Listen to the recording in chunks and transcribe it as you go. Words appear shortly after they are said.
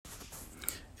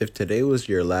If today was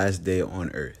your last day on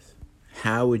earth,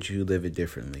 how would you live it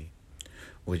differently?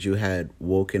 Would you had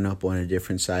woken up on a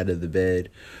different side of the bed?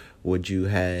 Would you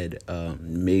had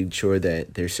made sure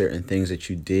that there's certain things that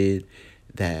you did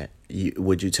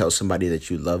would you tell somebody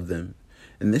that you love them?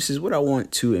 And this is what I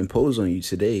want to impose on you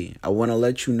today. I want to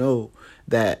let you know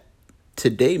that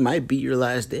today might be your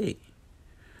last day.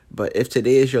 But if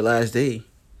today is your last day,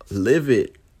 live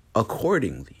it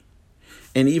accordingly.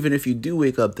 And even if you do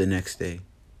wake up the next day,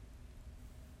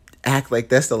 act like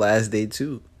that's the last day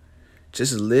too.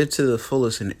 Just live to the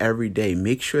fullest in every day.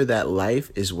 Make sure that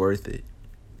life is worth it.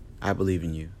 I believe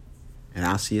in you. And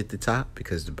I'll see you at the top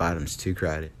because the bottom's too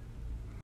crowded.